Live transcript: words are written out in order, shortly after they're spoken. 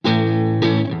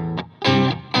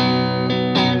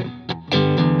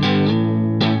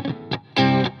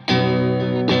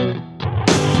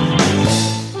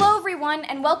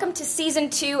welcome to Season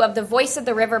 2 of the Voice of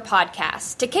the River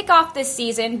podcast. To kick off this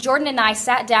season, Jordan and I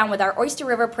sat down with our Oyster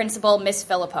River principal, Miss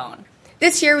Philippone.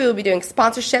 This year we will be doing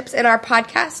sponsorships in our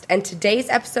podcast, and today's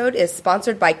episode is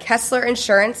sponsored by Kessler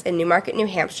Insurance in Newmarket, New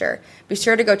Hampshire. Be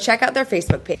sure to go check out their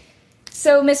Facebook page.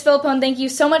 So, Miss Philippone, thank you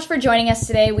so much for joining us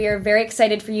today. We are very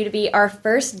excited for you to be our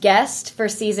first guest for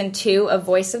Season 2 of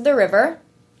Voice of the River.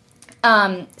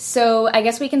 So I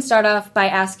guess we can start off by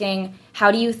asking, how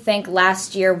do you think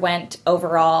last year went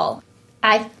overall?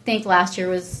 I think last year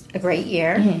was a great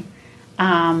year.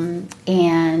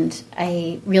 And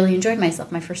I really enjoyed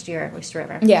myself my first year at Oyster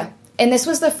River. Yeah. And this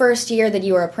was the first year that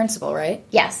you were a principal, right?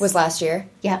 Yes. Was last year?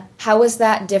 Yeah. How was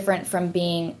that different from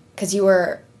being, because you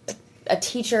were a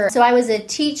teacher? So I was a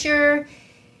teacher.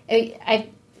 I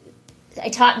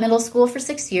taught middle school for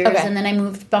 6 years, and then I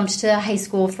bumped to high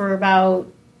school for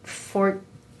about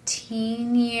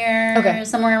 14 years,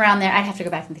 somewhere around there. I'd have to go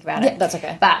back and think about it. That's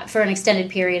okay. But for an extended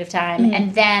period of time.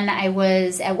 And then I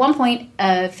was, at one point,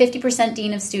 50%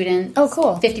 dean of students. Oh,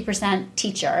 cool. 50%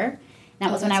 teacher.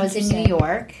 That was when I was in New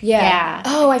York. Yeah.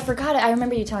 Oh, I forgot it. I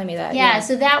remember you telling me that. Yeah,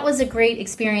 so that was a great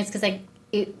experience because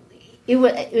it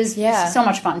was so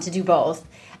much fun to do both.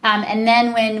 And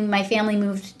then when my family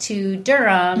moved to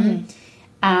Durham,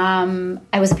 I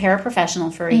was a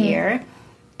paraprofessional for a year.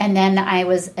 And then I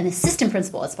was an assistant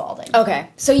principal at Spalding. Okay.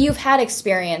 So you've had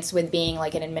experience with being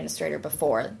like an administrator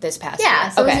before this past year. Yeah.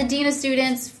 So I was a dean of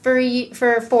students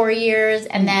for 4 years,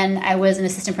 and then I was an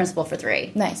assistant principal for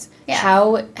 3. Nice. Yeah.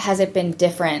 How has it been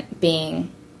different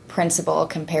being principal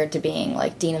compared to being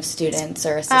like dean of students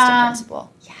or assistant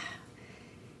principal? Yeah.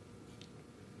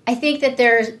 I think that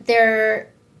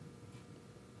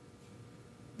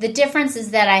the difference is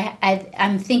that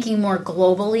I'm thinking more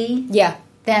globally. Yeah.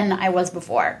 Than I was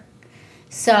before.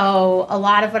 So a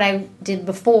lot of what I did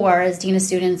before as dean of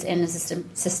students and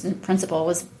assistant principal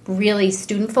was really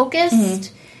student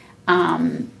focused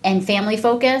and family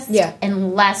focused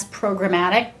and less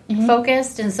programmatic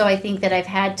focused. And so I think that I've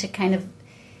had to kind of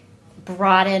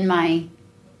broaden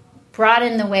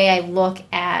the way I look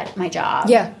at my job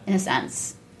in a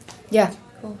sense. Yeah.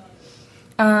 Cool.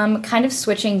 Kind of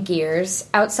switching gears,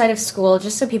 outside of school,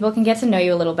 just so people can get to know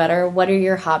you a little better, what are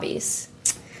your hobbies?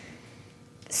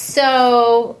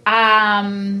 So,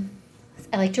 I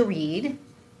like to read.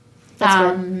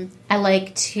 That's good. I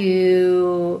like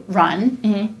to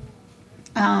run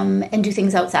and do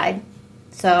things outside.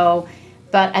 So,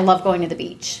 but I love going to the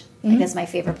beach. Like, that's my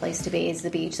favorite place to be, is the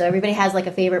beach. So everybody has like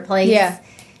a favorite place. Yeah.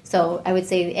 So I would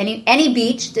say any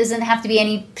beach, doesn't have to be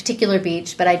any particular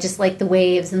beach, but I just like the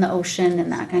waves and the ocean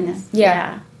and that kind of.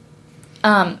 Yeah.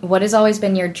 What has always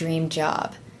been your dream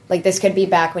job? Like, this could be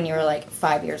back when you were like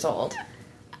 5 years old.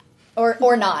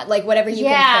 Or not, like whatever you can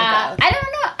think of. I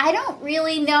don't know. I don't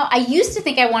really know. I used to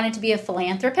think I wanted to be a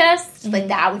philanthropist. Like,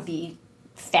 that would be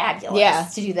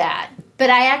fabulous to do that. But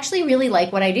I actually really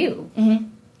like what I do.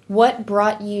 What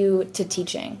brought you to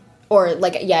teaching? Or,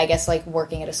 like, I guess, like,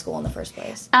 working at a school in the first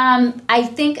place? I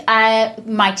think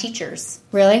my teachers.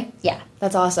 Really? Yeah.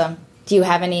 That's awesome. Do you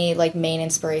have any, like, main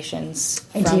inspirations?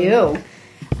 I do.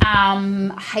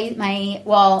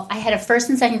 I had a first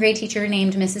and second grade teacher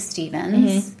named Mrs.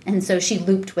 Stevens, and so she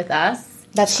looped with us.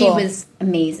 She was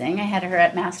amazing. I had her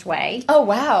at Mast Way. Oh,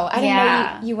 wow. I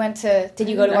didn't know you went to... Did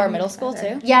you go to our middle school,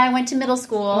 too? Yeah, I went to middle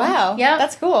school. Wow. Yeah.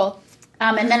 That's cool.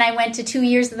 And then I went to 2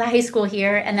 years at the high school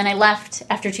here, and then I left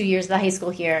after 2 years at the high school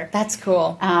here. That's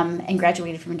cool. And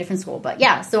graduated from a different school. But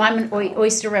yeah, so I'm an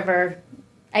Oyster River...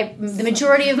 the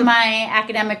majority of my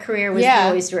academic career was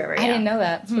the Oyster River. Yeah. I didn't know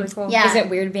that. It's pretty cool. Yeah. Is it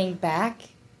weird being back?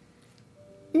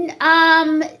 In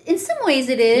some ways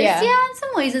it is. Yeah. In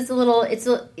some ways it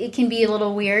can be a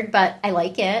little weird, but I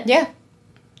like it. Yeah.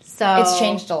 So it's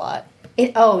changed a lot.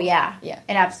 Yeah. It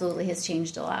absolutely has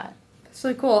changed a lot. That's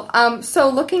really cool. So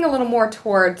looking a little more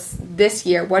towards this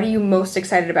year, what are you most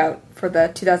excited about for the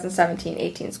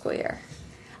 2017-18 school year?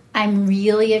 I'm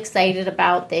really excited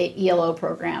about the ELO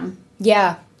program.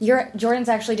 Yeah. Jordan's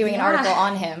actually doing an article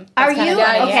on him. Are you?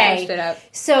 Okay. Yeah.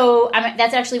 So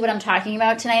that's actually what I'm talking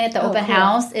about tonight at the open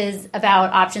house, is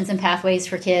about options and pathways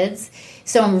for kids.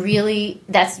 So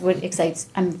that's what excites.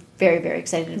 I'm very, very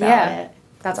excited about it.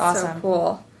 That's awesome. So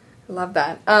cool. I love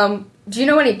that. Do you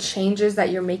know any changes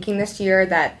that you're making this year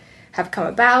that have come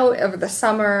about over the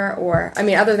summer? Or, I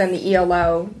mean, other than the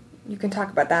ELO, you can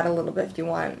talk about that a little bit if you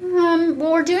want.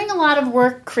 Well, we're doing a lot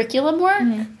of curriculum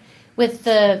work. With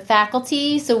the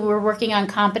faculty, so we're working on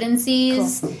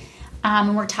competencies. Cool.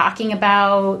 And we're talking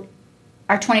about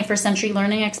our 21st century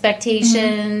learning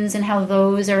expectations and how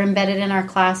those are embedded in our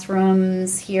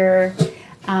classrooms here.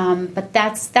 But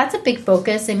that's a big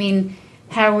focus. I mean,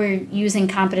 we're using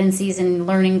competencies and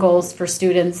learning goals for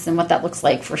students and what that looks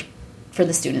like for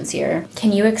the students here.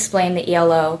 Can you explain the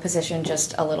ELO position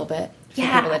just a little bit for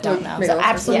people that don't know? So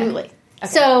absolutely. Yeah.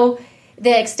 Okay. So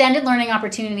the extended learning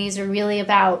opportunities are really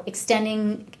about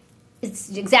extending,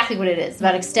 it's exactly what it is,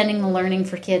 about extending the learning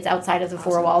for kids outside of the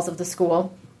four walls of the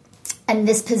school. And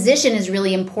this position is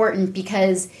really important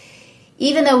because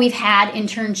even though we've had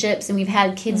internships and we've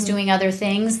had kids doing other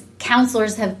things,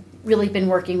 counselors have really been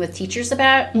working with teachers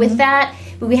with that,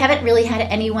 but we haven't really had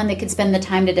anyone that could spend the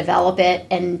time to develop it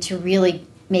and to really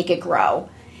make it grow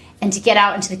and to get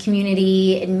out into the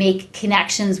community and make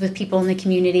connections with people in the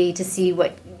community to see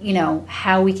what,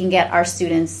 how we can get our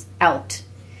students out,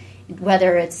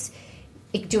 whether it's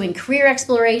doing career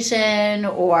exploration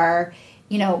or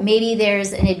maybe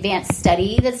there's an advanced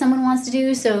study that someone wants to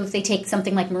do. So if they take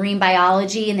something like marine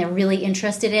biology and they're really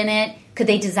interested in it, could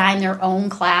they design their own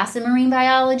class in marine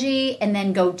biology and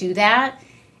then go do that?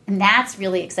 And that's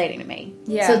really exciting to me.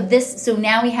 Yeah. So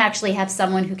now we actually have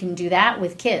someone who can do that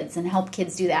with kids and help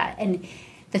kids do that. And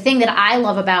the thing that I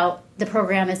love about the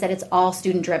program is that it's all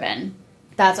student driven.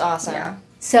 That's awesome. Yeah.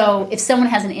 So if someone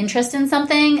has an interest in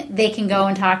something, they can go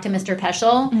and talk to Mr.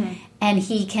 Peschel and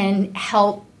he can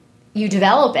help you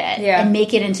develop it and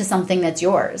make it into something that's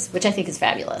yours, which I think is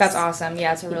fabulous. That's awesome.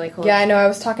 Yeah, it's a really cool. Yeah, I know. I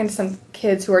was talking to some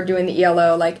kids who are doing the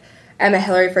ELO, like Emma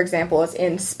Hillary, for example, is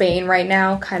in Spain right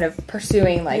now, kind of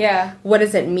pursuing, what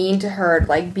does it mean to her,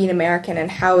 being American,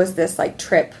 and how is this,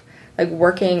 trip,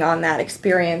 working on that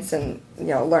experience and,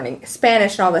 learning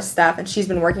Spanish and all this stuff, and she's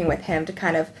been working with him to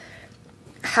kind of,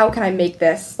 how can I make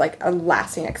this, a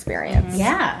lasting experience?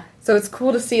 Yeah. So it's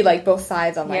cool to see, both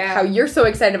sides on, how you're so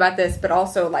excited about this, but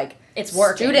also, it's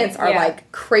working. Students are,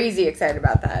 crazy excited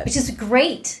about that. Which is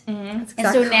great. Mm-hmm. And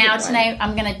so now, tonight,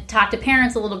 I'm going to talk to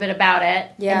parents a little bit about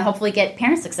it and hopefully get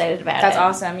parents excited about it. That's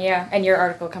awesome, yeah. And your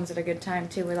article comes at a good time,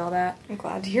 too, with all that. I'm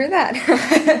glad to hear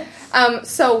that.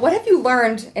 So what have you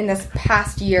learned in this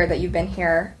past year that you've been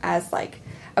here as,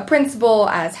 a principal,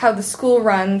 as how the school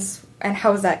runs, and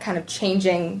how is that kind of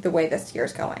changing the way this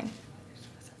year's going?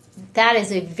 That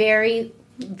is a very,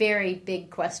 very big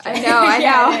question. I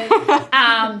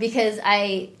know. Because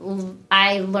I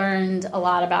learned a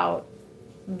lot about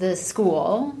the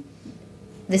school,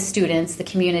 the students, the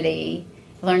community.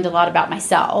 I learned a lot about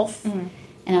myself, and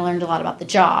I learned a lot about the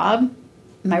job,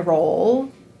 my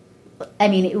role. I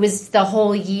mean, it was the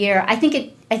whole year. I think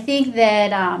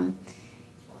that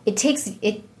it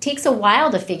takes a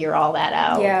while to figure all that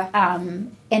out. Yeah.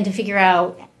 And to figure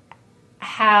out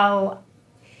how,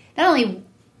 not only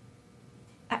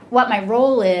what my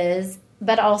role is,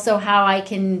 but also how I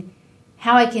can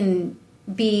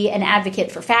be an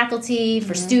advocate for faculty,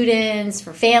 for students,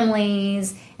 for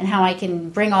families, and how I can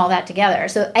bring all that together.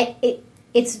 So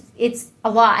it's a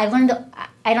lot.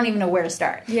 I don't even know where to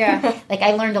start. Yeah.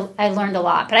 I learned a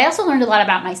lot, but I also learned a lot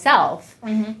about myself.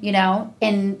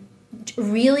 And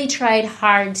really tried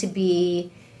hard to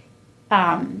be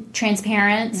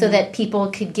transparent so that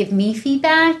people could give me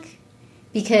feedback,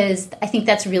 because I think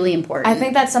that's really important. I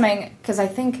think that's something, because I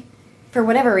think for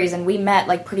whatever reason we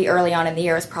met pretty early on in the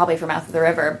year. It was probably for Mouth of the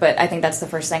River, but I think that's the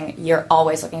first thing. You're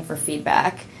always looking for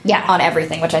feedback on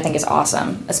everything, which I think is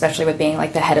awesome, especially with being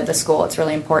the head of the school. It's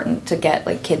really important to get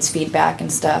kids' feedback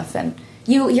and stuff, and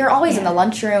you're always in the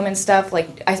lunchroom and stuff,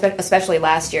 especially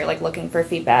last year, looking for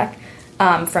feedback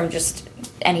from just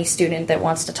any student that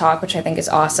wants to talk, which I think is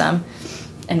awesome.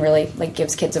 And really,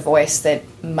 gives kids a voice that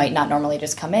might not normally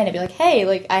just come in and be like,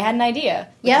 hey, I had an idea,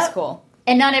 which is cool.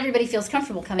 And not everybody feels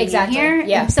comfortable coming in here.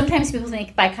 Yeah. And sometimes people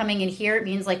think by coming in here, it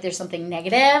means there's something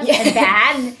negative and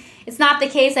bad. And it's not the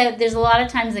case. There's a lot of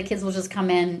times that kids will just come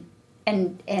in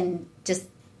and just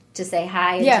to say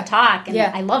hi and to talk. And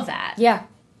I love that. Yeah.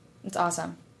 It's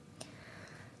awesome.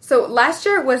 So last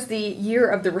year was the year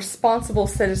of the responsible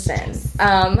citizen.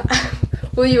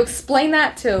 Will you explain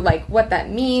that to what that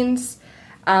means?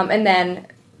 And then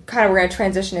kind of we're going to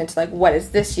transition into what is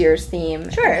this year's theme?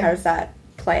 Sure. And how does that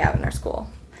play out in our school?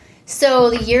 So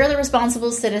the Year of the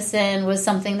Responsible Citizen was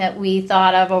something that we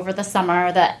thought of over the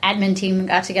summer. The admin team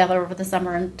got together over the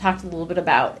summer and talked a little bit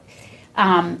about.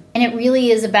 And it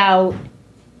really is about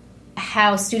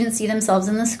how students see themselves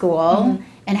in the school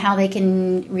and how they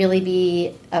can really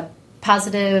be a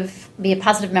positive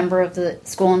member of the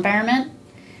school environment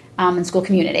and school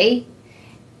community.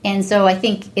 And so I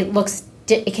think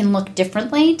it can look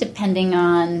differently depending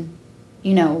on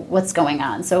what's going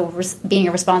on. So being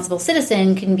a responsible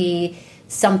citizen can be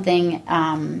something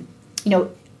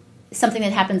something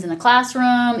that happens in the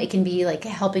classroom. It can be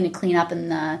helping to clean up in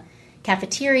the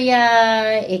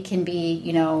cafeteria. It can be,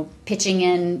 you know, pitching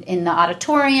in the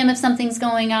auditorium if something's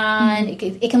going on.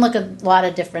 It can look a lot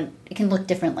of different. It can look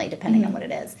differently depending on what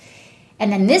it is.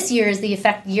 And then this year is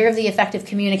the year of the effective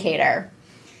communicator.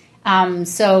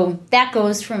 So that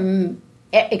goes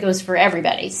for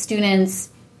everybody, students,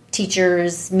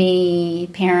 teachers, me,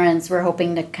 parents. We're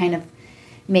hoping to kind of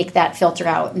make that filter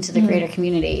out into the greater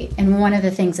community. And one of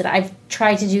the things that I've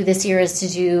tried to do this year is to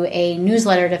do a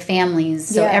newsletter to families.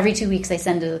 So every 2 weeks I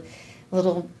send a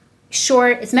little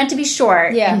short, it's meant to be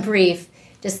short and brief,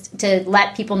 just to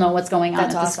let people know what's going on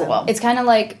at the school. It's kind of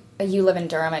like, you live in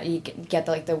Durham, you get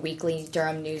the weekly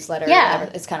Durham newsletter. Yeah.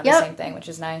 It's kind of the same thing, which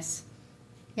is nice.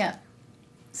 Yeah.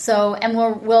 So, and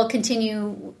we'll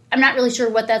continue. I'm not really sure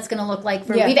what that's going to look like.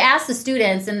 We've asked the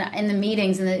students in the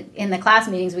meetings, in the class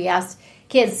meetings, we asked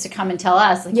kids to come and tell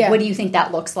us, like, what do you think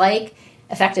that looks like?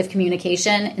 Effective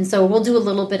communication. And so we'll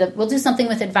do something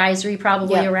with advisory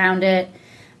probably around it.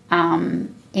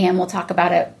 And we'll talk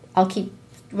about it.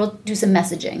 We'll do some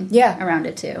messaging around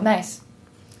it too. Nice.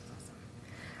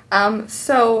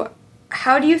 So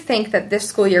how do you think that this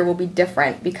school year will be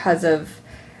different because of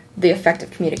the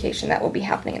effective communication that will be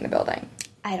happening in the building?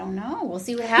 I don't know. We'll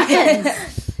see what happens.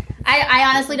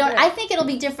 I honestly don't. I think it'll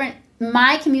be different.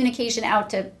 My communication out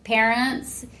to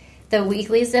parents, the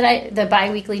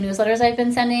bi-weekly newsletters I've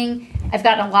been sending, I've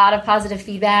gotten a lot of positive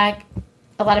feedback.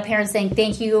 A lot of parents saying,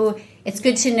 thank you. It's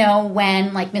good to know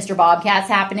when, like, Mr. Bobcat's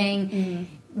happening,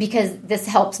 because this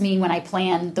helps me when I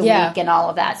plan the week and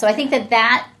all of that. So I think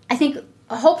I think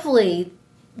hopefully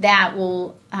that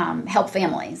will help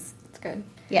families. That's good.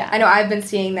 Yeah. I know I've been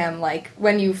seeing them, like,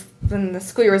 when the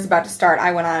school year was about to start,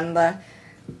 I went on the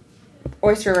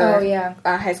Oyster River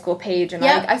high school page, and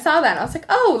I saw that, and I was like,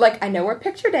 oh, like, I know where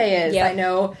picture day is. I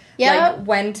know, like,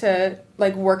 when to,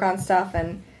 like, work on stuff,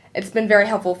 and it's been very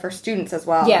helpful for students as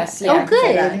well. Yes. Oh,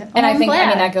 good. And I think,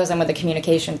 that goes in with the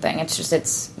communication thing. It's just,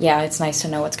 it's nice to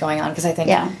know what's going on, because I think,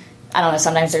 I don't know,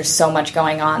 sometimes there's so much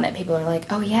going on that people are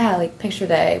like, oh, yeah, like, picture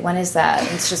day, when is that?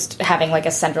 And it's just having, like,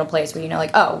 a central place where you know,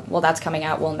 like, oh, well, that's coming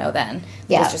out, we'll know then.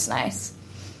 Yeah. It's just nice.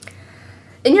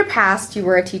 In your past, you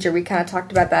were a teacher. We kind of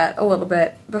talked about that a little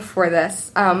bit before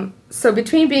this. So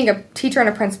between being a teacher and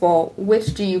a principal,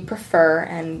 which do you prefer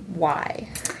and why?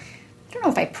 I don't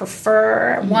know if I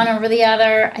prefer one over the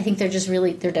other. I think they're just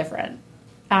they're different.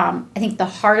 I think the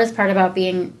hardest part about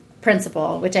being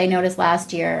principal, which I noticed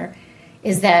last year,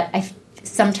 is that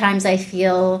sometimes I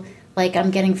feel like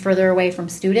I'm getting further away from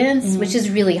students, which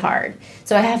is really hard.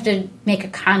 So I have to make a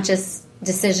conscious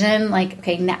decision, like,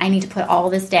 okay, I need to put all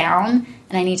this down,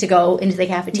 and I need to go into the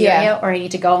cafeteria, or I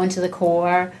need to go into the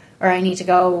core, or I need to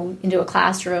go into a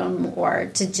classroom,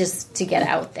 or to get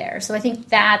out there. So I think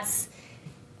that's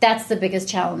the biggest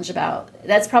challenge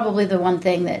that's probably the one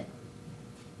thing that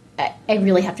I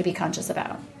really have to be conscious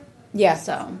about. Yeah.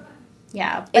 So,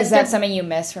 yeah. Is that something you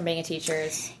miss from being a teacher?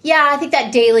 Yeah, I think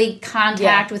that daily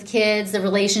contact with kids, the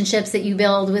relationships that you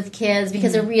build with kids,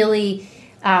 because it really,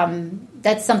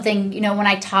 that's something, you know, when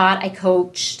I taught, I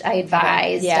coached, I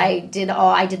advised, I did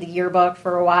the yearbook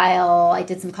for a while, I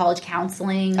did some college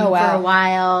counseling for a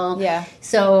while. Yeah.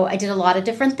 So I did a lot of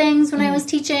different things when I was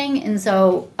teaching, and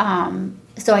so I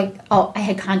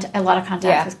had a lot of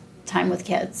contact time with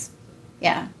kids.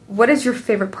 Yeah. What is your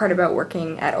favorite part about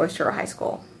working at Oyster River High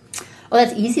School? Well,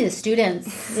 that's easy. The students,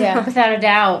 without a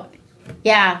doubt.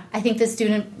 Yeah, I think the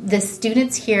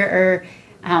students here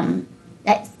are.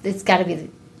 It's got to be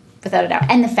without a doubt,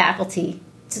 and the faculty.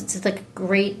 It's like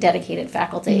great, dedicated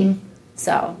faculty.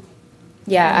 So,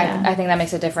 I think that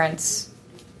makes a difference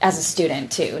as a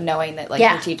student too, knowing that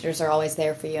your teachers are always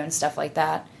there for you and stuff like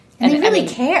that. And they really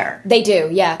care. They do.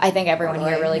 Yeah, I think everyone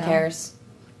here really cares,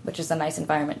 which is a nice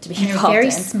environment to be involved in.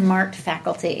 Very smart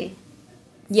faculty.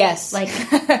 Yes. Like,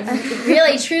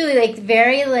 really, truly, like,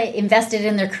 very, like, invested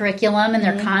in their curriculum and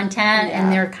their content, and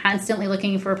they're constantly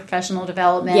looking for professional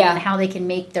development and how they can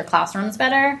make their classrooms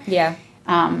better. Yeah.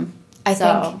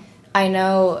 I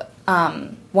know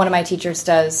one of my teachers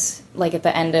does, like, at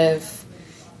the end of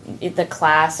the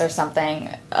class or something,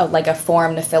 like a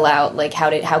form to fill out, like,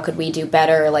 how could we do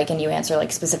better, like, and you answer,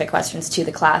 like, specific questions to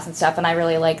the class and stuff, and I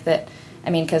really like that. I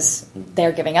mean, because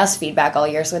they're giving us feedback all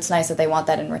year, so it's nice that they want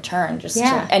that in return.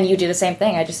 And you do the same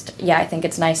thing. I think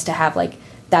it's nice to have, like,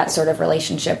 that sort of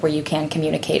relationship where you can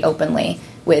communicate openly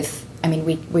with, I mean,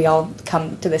 we all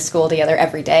come to this school together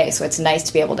every day, so it's nice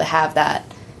to be able to have that,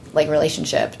 like,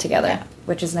 relationship together,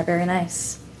 which is very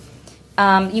nice.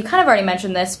 You kind of already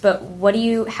mentioned this, but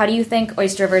how do you think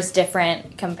Oyster River is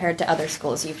different compared to other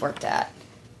schools you've worked at?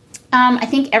 I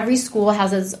think every school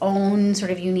has its own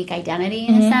sort of unique identity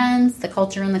in a sense. The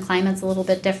culture and the climate's a little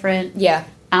bit different. Yeah.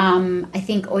 I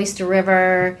think Oyster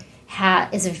River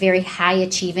is a very high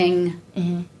achieving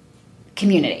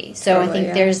community. So totally, I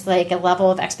think there's like a level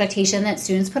of expectation that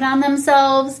students put on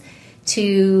themselves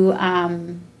to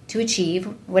achieve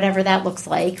whatever that looks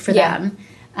like for them.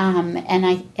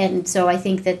 And so I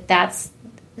think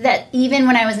that even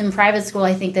when I was in private school,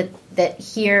 I think that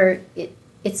here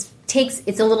it's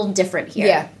a little different here.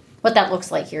 Yeah. What that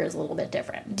looks like here is a little bit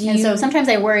different. So sometimes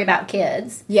I worry about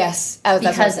kids. Yes. That's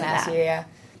what I was going to ask you, yeah.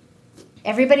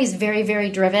 Everybody's very,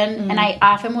 very driven, and I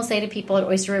often will say to people at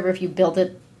Oyster River, if you build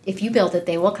it,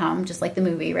 they will come, just like the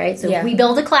movie, right? So if we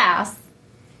build a class,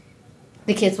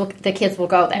 the kids will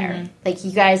go there. Like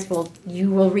you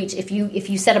will reach, if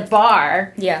you set a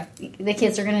bar, the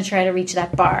kids are going to try to reach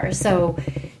that bar. So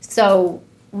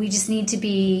we just need to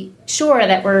be sure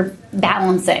that we're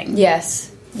balancing.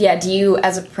 Yes. Yeah. Do you,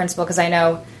 as a principal, because I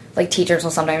know like teachers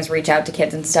will sometimes reach out to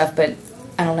kids and stuff, but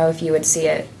I don't know if you would see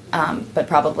it, but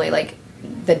probably like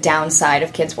the downside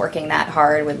of kids working that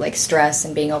hard with like stress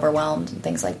and being overwhelmed and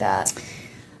things like that.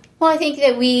 Well, I think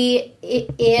that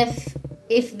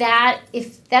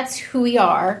if that's who we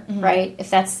are, right?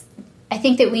 I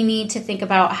think that we need to think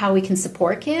about how we can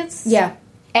support kids. Yeah.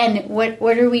 And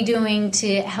what are we doing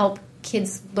to help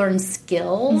kids learn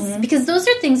skills? Because those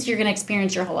are things you're going to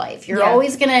experience your whole life. You're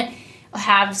always going to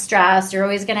have stress. You're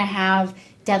always going to have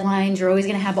deadlines. You're always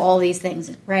going to have all these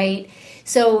things, right?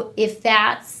 So if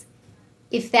that's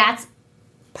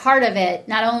part of it,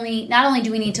 not only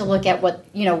do we need to look at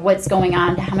what's going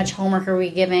on, how much homework are we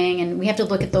giving, and we have to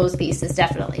look at those pieces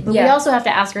definitely. But we also have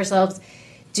to ask ourselves,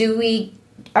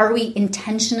 are we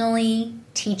intentionally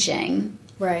teaching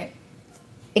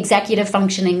executive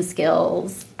functioning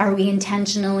skills? Are we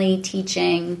intentionally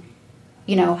teaching,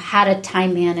 how to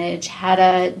time manage, how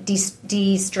to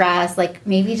de-stress, like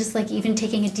maybe just like even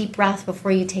taking a deep breath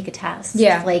before you take a test.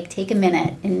 Yeah. Like take a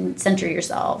minute and center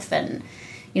yourself, and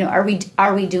are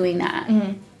we doing that?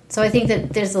 So I think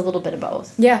that there's a little bit of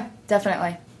both. Yeah,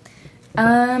 definitely.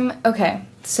 Okay,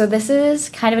 so this is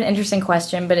kind of an interesting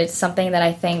question, but it's something that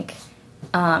I think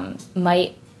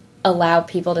might allow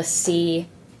people to see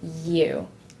you.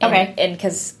 And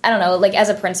because, I don't know, like as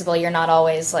a principal, you're not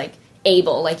always like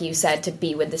able, like you said, to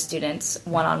be with the students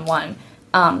one-on-one.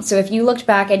 So if you looked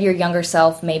back at your younger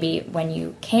self, maybe when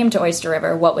you came to Oyster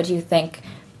River, what would you think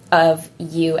of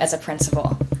you as a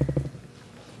principal?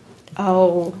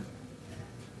 Oh.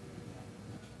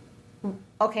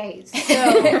 Okay,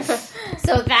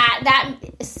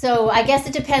 so I guess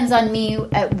it depends on me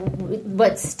at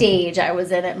what stage I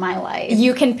was in my life.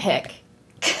 You can pick.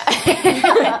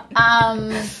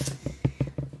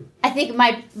 I think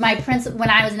my principal, when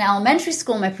I was in elementary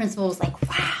school, my principal was like,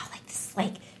 "Wow, like this is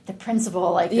like the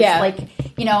principal, like this, like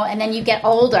And then you get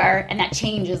older, and that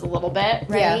changes a little bit,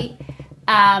 right?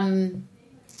 Yeah.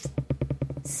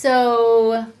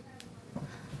 So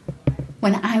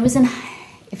when I was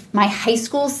my high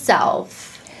school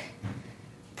self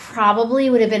probably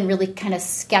would have been really kind of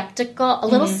skeptical, a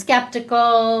little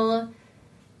skeptical,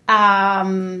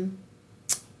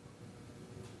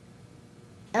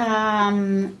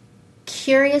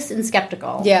 curious and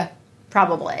skeptical. Yeah.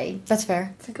 Probably. That's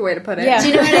fair. That's a good way to put it. Yeah. Do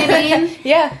you know what I mean?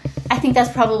 Yeah. I think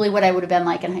that's probably what I would have been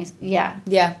like in high school. Yeah.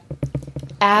 Yeah.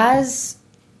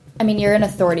 You're an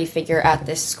authority figure at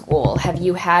this school. Have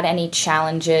you had any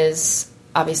challenges?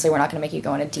 Obviously, we're not going to make you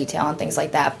go into detail on things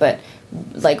like that, but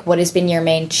like, what has been your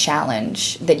main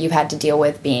challenge that you've had to deal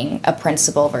with being a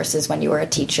principal versus when you were a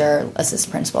teacher,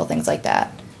 assistant principal, things like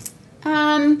that?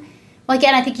 Well,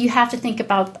 again, I think I have to think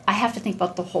about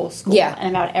the whole school and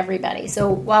about everybody.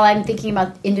 So while I'm thinking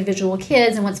about individual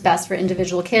kids and what's best for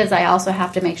individual kids, I also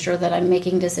have to make sure that I'm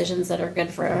making decisions that are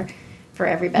good for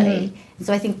everybody. And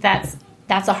so I think that's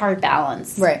a hard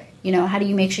balance. Right. How do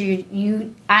you make sure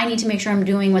I need to make sure I'm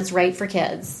doing what's right for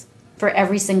kids, for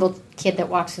every single kid that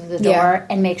walks through the door,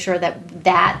 and make sure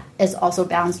that is also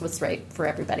balanced with what's right for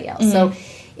everybody else. So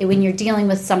when you're dealing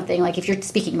with something, like if you're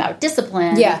speaking about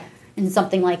discipline and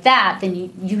something like that,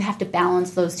 then you have to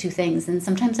balance those two things, and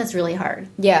sometimes that's really hard.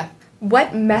 Yeah.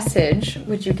 What message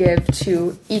would you give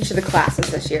to each of the classes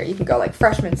this year? You can go like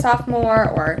freshman, sophomore,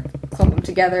 or clump them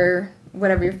together,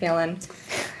 whatever you're feeling.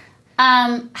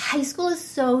 High school is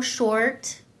so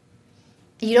short.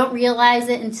 You don't realize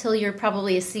it until you're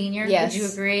probably a senior. Yes. Would you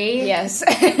agree? Yes.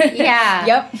 Yeah.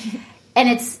 Yep. And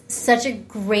it's such a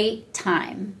great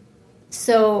time.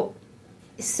 So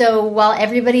while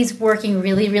everybody's working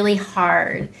really, really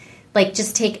hard, like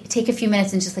just take a few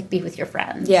minutes and just like be with your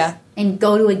friends. Yeah. And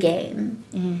go to a game.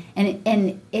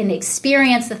 And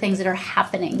experience the things that are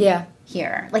happening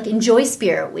here. Like enjoy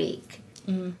Spirit Week.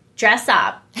 dress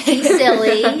up, be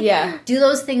silly, Yeah. do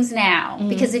those things now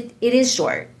because it is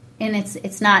short and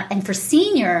it's not. And for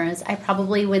seniors, I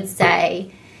probably would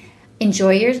say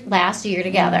enjoy your last year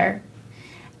together.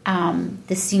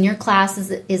 The senior class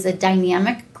is a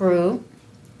dynamic group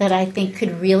that I think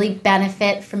could really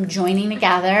benefit from joining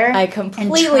together. I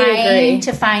completely and trying agree.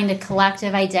 to find a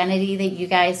collective identity that you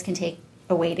guys can take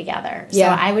away together.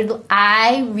 Yeah. So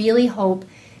I really hope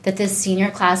that this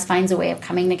senior class finds a way of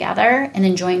coming together and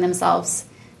enjoying themselves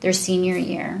their senior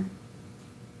year.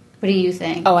 What do you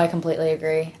think? Oh, I completely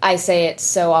agree. I say it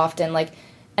so often, like,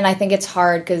 and I think it's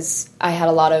hard because I had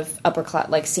a lot of upper class,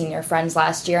 like, senior friends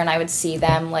last year, and I would see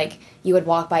them, like, you would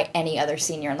walk by any other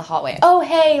senior in the hallway. Oh,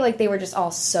 hey! Like, they were just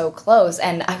all so close.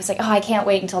 And I was like, oh, I can't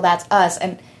wait until that's us.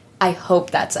 And I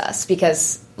hope that's us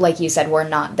because, like you said, we're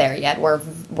not there yet.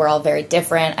 We're all very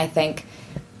different. I think,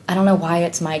 I don't know why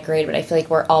it's my grade, but I feel like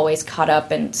we're always caught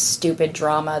up in stupid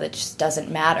drama that just doesn't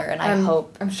matter. And I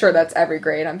hope... I'm sure that's every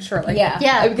grade. I'm sure, like...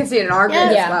 Yeah. We can see it in our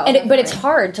grade as well. And but it's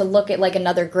hard to look at, like,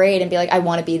 another grade and be like, I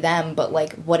want to be them, but,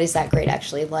 like, what is that grade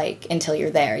actually like until you're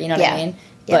there? You know what I mean?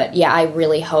 But, I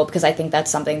really hope, because I think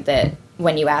that's something that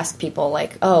when you ask people,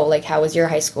 like, oh, like, how was your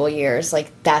high school years?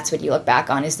 Like, that's what you look back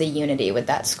on is the unity with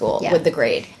that school, with the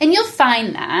grade. And you'll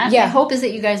find that. Yeah. My hope is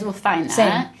that you guys will find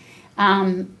that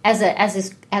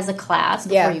as a class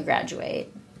before you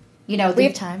graduate. You know, we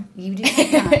have time. You do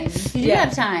have time. You do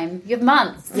have time. You have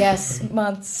months. Yes,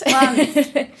 months.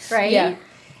 Right? Yeah.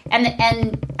 And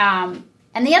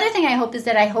the other thing I hope is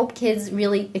that I hope kids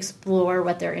really explore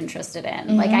what they're interested in.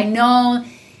 Mm-hmm. Like, I know,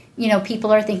 you know,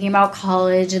 people are thinking about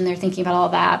college and they're thinking about all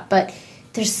that, but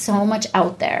there's so much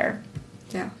out there.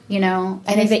 Yeah. You know?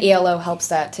 I think the ELO helps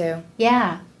that, too.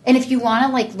 Yeah. And if you want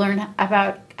to, like, learn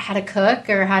about how to cook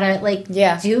or how to, like,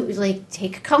 do, like,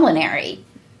 take culinary.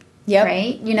 Yep.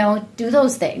 Right? You know, do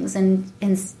those things and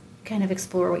kind of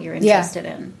explore what you're interested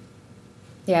in.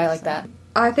 Yeah, I like that.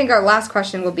 I think our last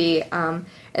question will be, in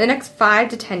the next 5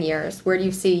 to 10 years, where do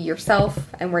you see yourself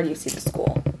and where do you see the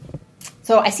school?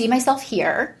 So I see myself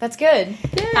here. That's good.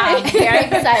 I'm very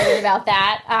excited about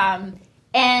that.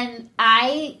 And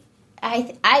I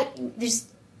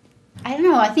don't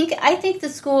know. I think the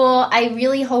school, I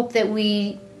really hope that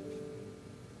we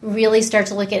really start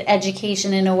to look at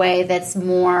education in a way that's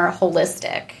more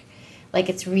holistic. Like,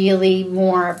 it's really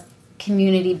more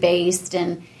community-based.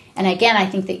 And again, I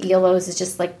think the ELOs is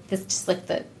just like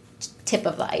the tip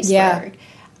of the iceberg.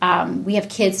 Yeah. We have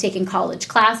kids taking college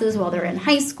classes while they're in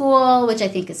high school, which I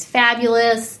think is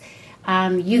fabulous.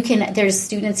 There's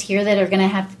students here that are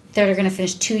going to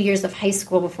finish 2 years of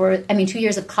 2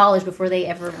 years of college before they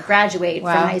ever graduate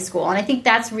from high school. And I think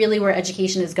that's really where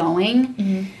education is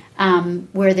going,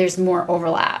 where there's more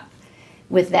overlap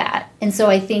with that. And so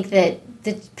I think that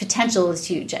the potential is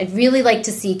huge. I'd really like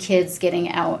to see kids getting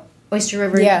out, Oyster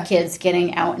River kids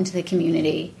getting out into the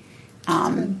community,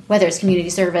 whether it's community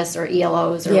service or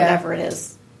ELOs or whatever it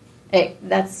is.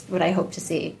 That's what I hope to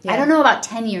see. Yeah. I don't know about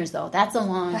 10 years though. That's a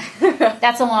long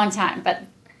time. But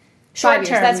short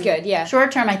term, that's good. Yeah.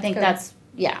 Short term, I think that's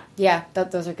yeah.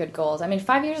 Those are good goals. I mean,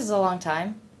 5 years is a long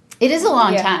time. It is a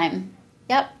long time.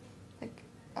 Yep. Like,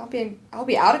 I'll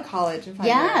be out of college in 5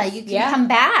 years. Yeah, you can come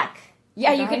back.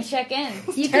 Yeah, you can check in.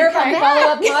 You can come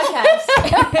back. Follow-up podcast.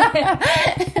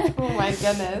 Oh my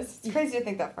goodness. It's crazy to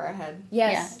think that far ahead.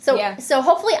 Yes. Yeah. So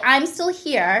hopefully I'm still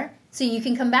here so you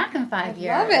can come back in 5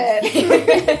 years. Love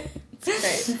it. It's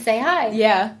great. Say hi.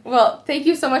 Yeah. Well, thank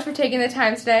you so much for taking the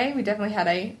time today. We definitely had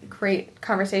a great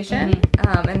conversation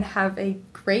and have a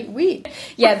great week.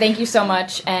 Yeah, thank you so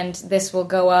much. And this will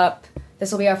go up.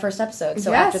 This will be our first episode.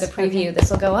 So after the preview, this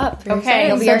will go up. Okay.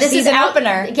 It'll be our season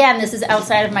opener. Again, this is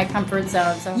outside of my comfort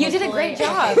zone. So you did a great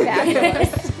job.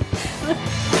 Fabulous.